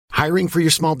Hiring for your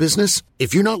small business?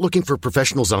 If you're not looking for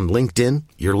professionals on LinkedIn,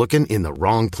 you're looking in the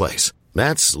wrong place.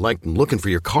 That's like looking for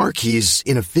your car keys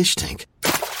in a fish tank.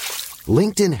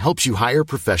 LinkedIn helps you hire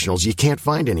professionals you can't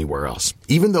find anywhere else,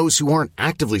 even those who aren't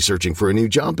actively searching for a new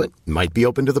job but might be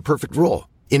open to the perfect role.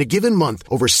 In a given month,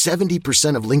 over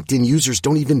 70% of LinkedIn users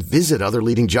don't even visit other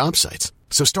leading job sites.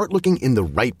 So start looking in the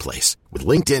right place. With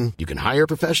LinkedIn, you can hire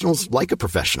professionals like a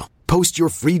professional. Post your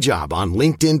free job on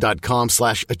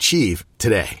linkedin.com/achieve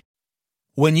today.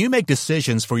 When you make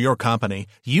decisions for your company,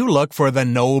 you look for the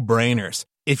no-brainers.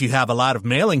 If you have a lot of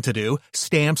mailing to do,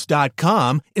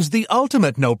 Stamps.com is the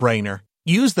ultimate no-brainer.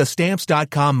 Use the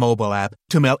Stamps.com mobile app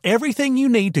to mail everything you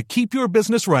need to keep your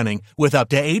business running with up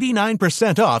to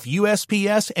 89% off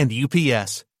USPS and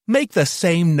UPS. Make the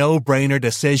same no-brainer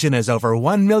decision as over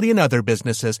 1 million other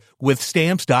businesses with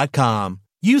Stamps.com.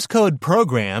 Use code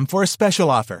PROGRAM for a special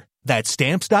offer. That's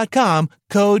Stamps.com,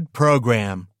 code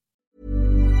PROGRAM.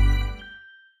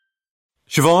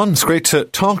 Shiobhán, it's great to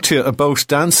talk to you about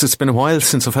dance. It's been a while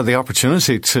since I've had the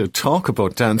opportunity to talk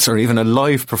about dance or even a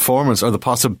live performance or the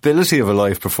possibility of a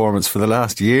live performance for the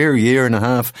last year and a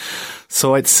half.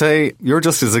 So I'd say you're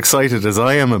just as excited as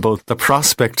I am about the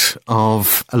prospect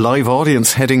of a live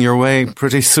audience heading your way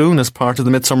pretty soon as part of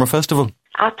the Midsummer Festival.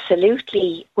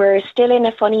 Absolutely. We're still in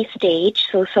a funny stage,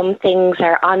 so some things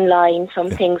are online, some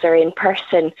things are in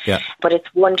person, but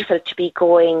it's wonderful to be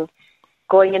going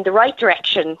in the right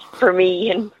direction for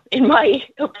me, in my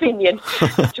opinion,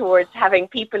 towards having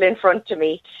people in front of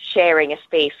me sharing a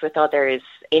space with others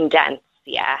in dance.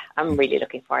 Yeah, I'm really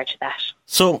looking forward to that.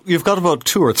 So you've got about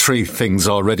 2 or 3 things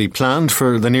already planned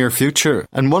for the near future.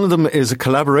 And one of them is a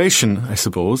collaboration, I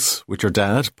suppose, with your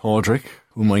dad, Padraig,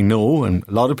 whom I know and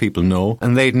a lot of people know.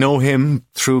 And they'd know him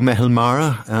through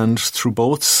Mehilmara and through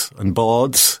boats and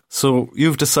bods. So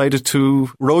you've decided to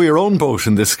row your own boat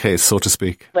in this case, so to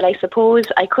speak. Well, I suppose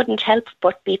I couldn't help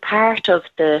but be part of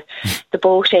the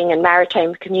boating and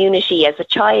maritime community as a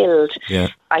child. Yeah.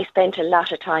 I spent a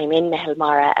lot of time in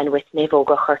Mehilmara and with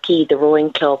Nivoga Chorkee, the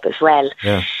rowing club as well.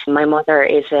 Yeah. My mother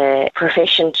is a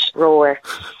proficient rower.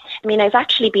 I mean, I've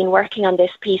actually been working on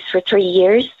this piece for 3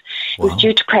 years. Wow. It was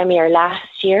due to premiere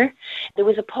last year. There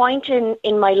was a point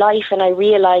in my life and I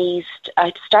realised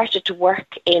I'd started to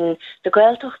work in the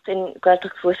Gaeltacht, in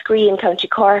Gaeltacht Whiskree in County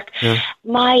Cork. Yeah.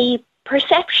 My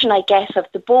perception, I guess, of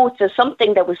the boats as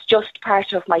something that was just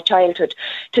part of my childhood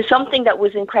to something that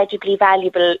was incredibly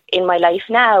valuable in my life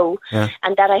now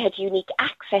and that I had unique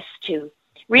access to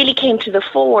really came to the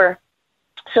fore.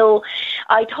 So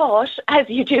I thought, as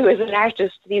you do as an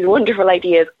artist, these wonderful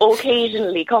ideas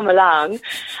occasionally come along.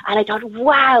 And I thought,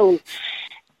 wow,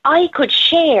 I could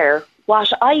share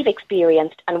what I've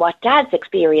experienced and what Dad's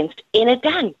experienced in a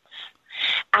dance.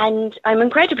 And I'm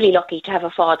incredibly lucky to have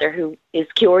a father who is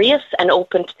curious and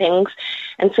open to things.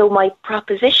 And so my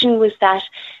proposition was that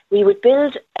we would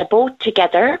build a boat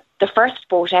together, the first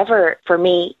boat ever for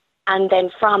me, and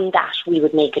then from that we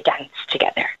would make a dance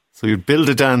together. So you'd build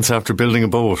a dance after building a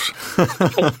boat.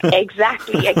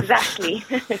 Exactly.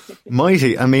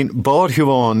 Mighty. I mean, Bod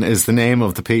Huan is the name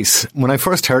of the piece. When I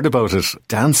first heard about it,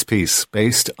 dance piece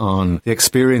based on the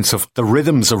experience of the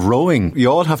rhythms of rowing.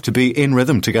 You all have to be in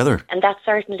rhythm together. And that's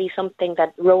certainly something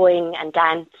that rowing and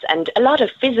dance and a lot of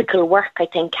physical work, I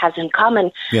think, has in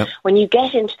common. Yep. When you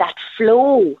get into that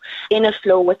flow, in a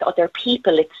flow with other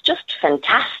people, it's just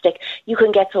fantastic. You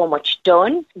can get so much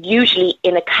done, usually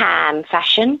in a calm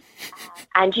fashion.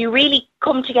 And you really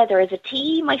come together as a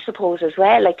team, I suppose, as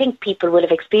well. I think people will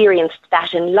have experienced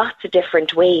that in lots of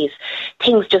different ways.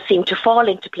 Things just seem to fall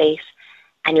into place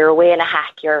and you're away in a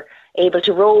hack. You're able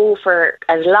to row for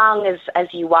as long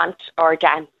as you want or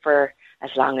dance for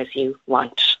as long as you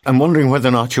want. I'm wondering whether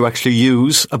or not you actually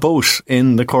use a boat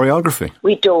in the choreography.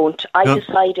 We don't. I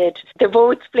decided the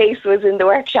boat's place was in the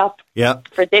workshop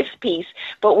for this piece.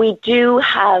 But we do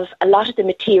have a lot of the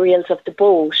materials of the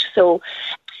boat. So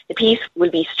the piece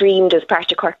will be streamed as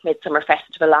part of Cork Midsummer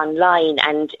Festival online,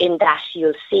 and in that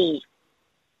you'll see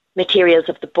materials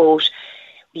of the boat.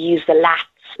 We use the lats,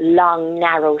 long,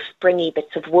 narrow, springy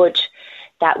bits of wood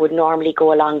that would normally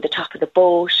go along the top of the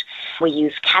boat. We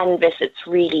use canvas. It's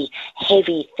really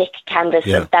heavy, thick canvas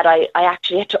that I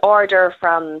actually had to order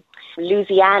from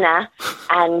Louisiana,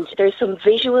 and there's some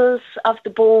visuals of the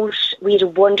boat. We had a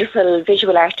wonderful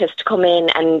visual artist come in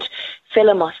and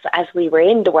film us as we were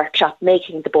in the workshop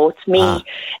making the boats, me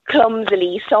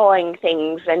clumsily sawing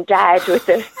things and Dad with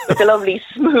the lovely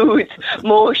smooth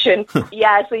motion.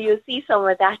 Yeah, so you'll see some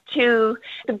of that too.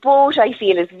 The boat, I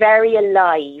feel, is very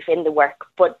alive in the work,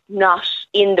 but not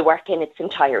in the work in its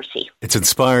entirety. It's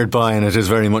inspired by and it is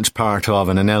very much part of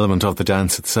and an element of the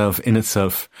dance itself, in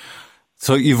itself.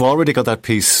 So you've already got that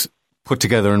piece put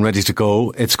together and ready to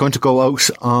go. It's going to go out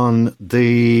on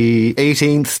the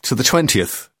 18th to the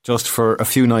 20th, just for a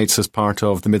few nights as part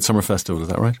of the Midsummer Festival. Is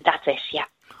that right? That's it, yeah.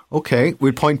 Okay,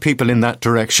 we'll point people in that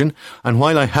direction. And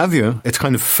while I have you, it's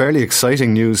kind of fairly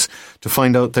exciting news to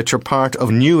find out that you're part of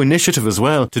a new initiative as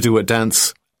well to do a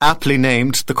dance, aptly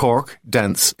named the Cork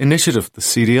Dance Initiative, the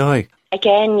CDI.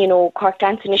 Again, Cork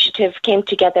Dance Initiative came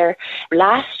together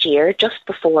last year, just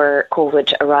before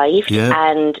COVID arrived,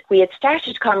 and we had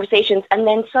started conversations, and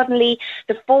then suddenly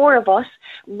the four of us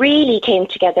really came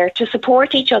together to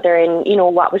support each other in,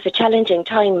 what was a challenging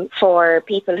time for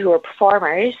people who are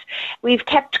performers. We've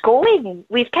kept going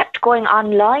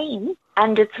online.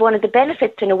 And it's one of the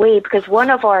benefits in a way, because one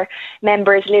of our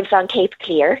members lives on Cape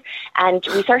Clear, and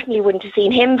we certainly wouldn't have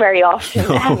seen him very often,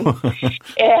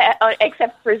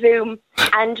 except for Zoom.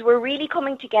 And we're really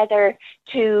coming together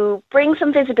to bring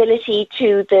some visibility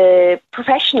to the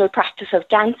professional practice of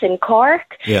dance in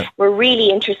Cork. Yeah. We're really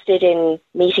interested in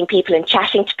meeting people and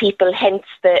chatting to people, hence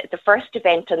the first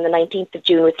event on the 19th of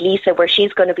June with Lisa, where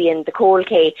she's going to be in the Coal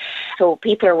Quay. So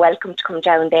people are welcome to come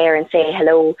down there and say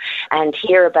hello and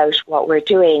hear about what we're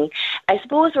doing. I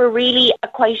suppose we're really a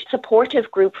quite supportive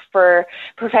group for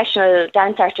professional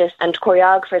dance artists and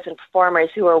choreographers and performers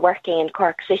who are working in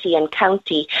Cork City and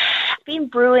County. It's been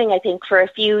brewing, I think, for a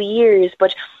few years,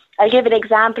 but I'll give an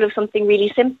example of something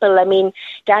really simple. I mean,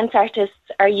 dance artists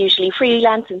are usually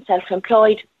freelance and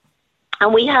self-employed.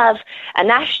 And we have a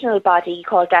national body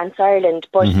called Dance Ireland,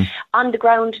 but on the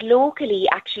ground locally,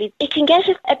 actually, it can get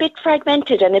a bit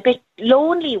fragmented and a bit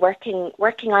lonely working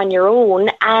on your own.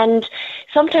 And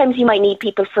sometimes you might need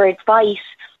people for advice.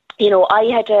 I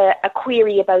had a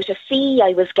query about a fee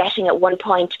I was getting at one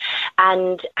point,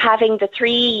 and having the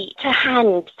three to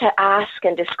hand to ask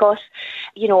and discuss,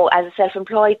 as a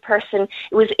self-employed person,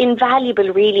 it was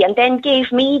invaluable really, and then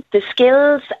gave me the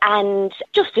skills and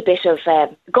just a bit of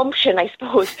gumption, I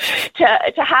suppose,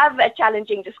 to have a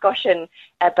challenging discussion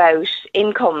about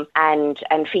income and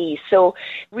fees. So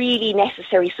really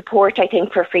necessary support, I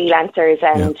think, for freelancers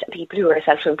and people who are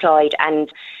self-employed.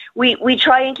 And we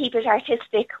try and keep it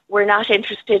artistic. We're not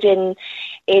interested in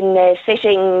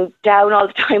sitting down all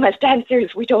the time as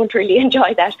dancers. We don't really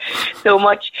enjoy that so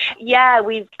much. Yeah,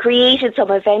 we've created some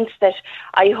events that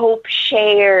I hope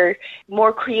share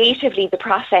more creatively the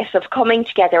process of coming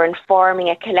together and forming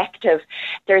a collective.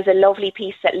 There's a lovely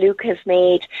piece that Luke has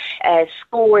made, a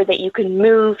score that you can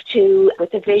move to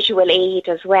with a visual aid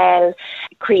as well.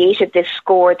 Created this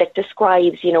score that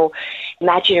describes,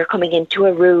 imagine you're coming into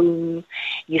a room,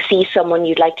 you see someone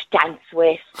you'd like to dance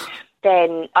with,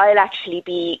 then I'll actually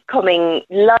be coming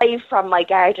live from my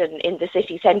garden in the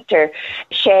city centre,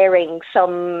 sharing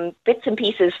some bits and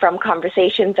pieces from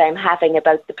conversations I'm having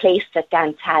about the place that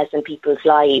dance has in people's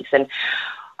lives. And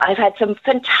I've had some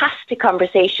fantastic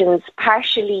conversations,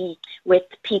 partially with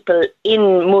people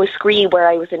in Musgree, where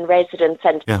I was in residence,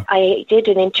 and I did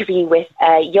an interview with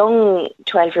a young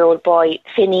 12-year-old boy,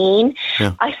 Fineen.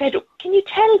 I said, "Can you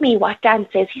tell me what dance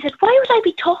is?" He said, "Why would I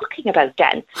be talking about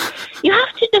dance? You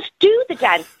have to just do the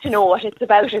dance to know what it's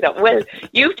about." I thought, well,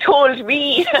 you told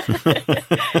me.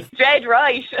 Dead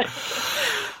right.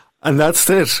 And that's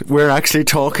it. We're actually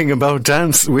talking about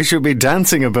dance. We should be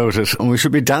dancing about it, and we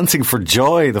should be dancing for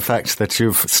joy. The fact that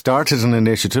you've started an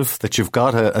initiative, that you've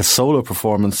got a solo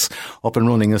performance up and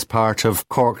running as part of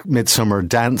Cork Midsummer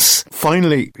Dance.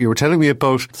 Finally, you were telling me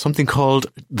about something called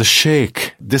The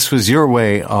Shake. This was your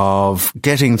way of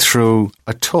getting through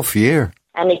a tough year.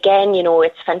 And again,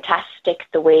 it's fantastic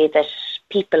the way that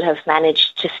people have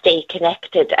managed to stay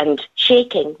connected, and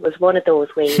shaking was one of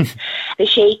those ways. The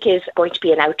Shake is going to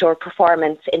be an outdoor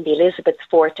performance in the Elizabeth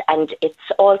Fort, and it's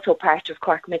also part of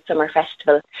Cork Midsummer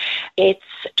Festival. It's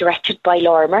directed by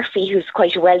Laura Murphy, who's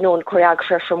quite a well-known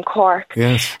choreographer from Cork.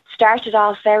 Yes. Started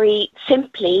off very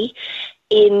simply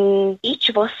in each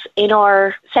of us in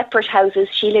our separate houses.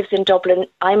 She lives in Dublin,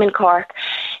 I'm in Cork,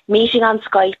 meeting on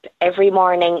Skype every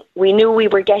morning. We knew we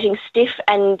were getting stiff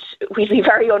and we'd be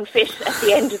very unfit at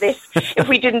the end of this if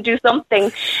we didn't do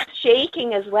something.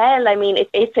 Shaking as well. I mean,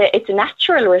 it's a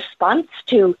natural response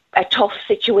to a tough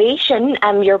situation.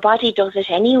 Your body does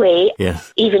it anyway,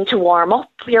 even to warm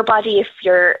up your body if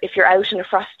you're out on a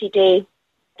frosty day.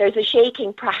 There's a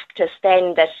shaking practice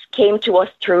then that came to us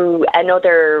through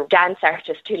another dance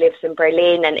artist who lives in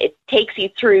Berlin, and it takes you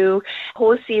through a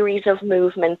whole series of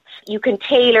movements. You can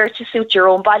tailor to suit your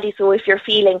own body. So if you're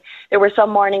feeling, there were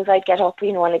some mornings I'd get up,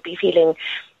 and I'd be feeling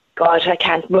God, I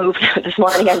can't move now this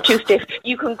morning, I'm too stiff.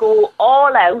 You can go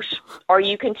all out, or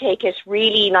you can take it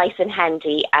really nice and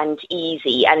handy and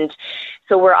easy. And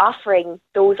so we're offering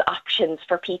those options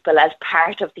for people as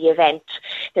part of the event.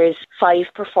 There's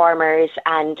 5 performers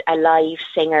and a live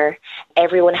singer.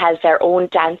 Everyone has their own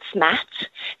dance mat,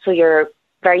 so you're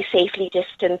very safely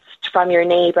distanced from your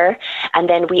neighbour. And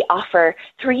then we offer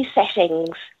 3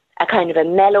 settings: a kind of a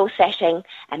mellow setting,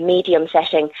 a medium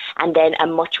setting, and then a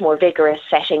much more vigorous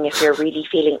setting if you're really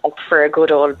feeling up for a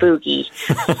good old boogie.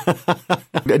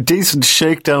 A decent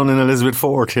shakedown in Elizabeth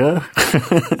Fort, yeah?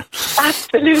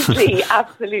 Absolutely,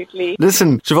 absolutely.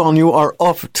 Listen, Shiobhán, you are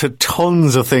up to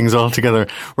tons of things altogether.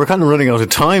 We're kind of running out of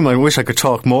time. I wish I could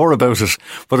talk more about it.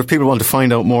 But if people want to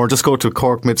find out more, just go to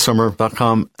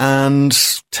corkmidsummer.com and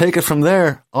take it from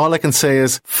there. All I can say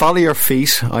is follow your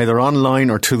feet, either online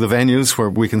or to the venues where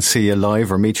we can see you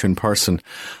live or meet you in person.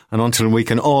 And until we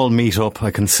can all meet up,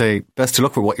 I can say best of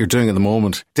luck with what you're doing at the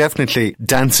moment. Definitely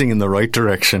dancing in the right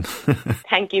direction.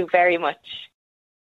 Thank you very much.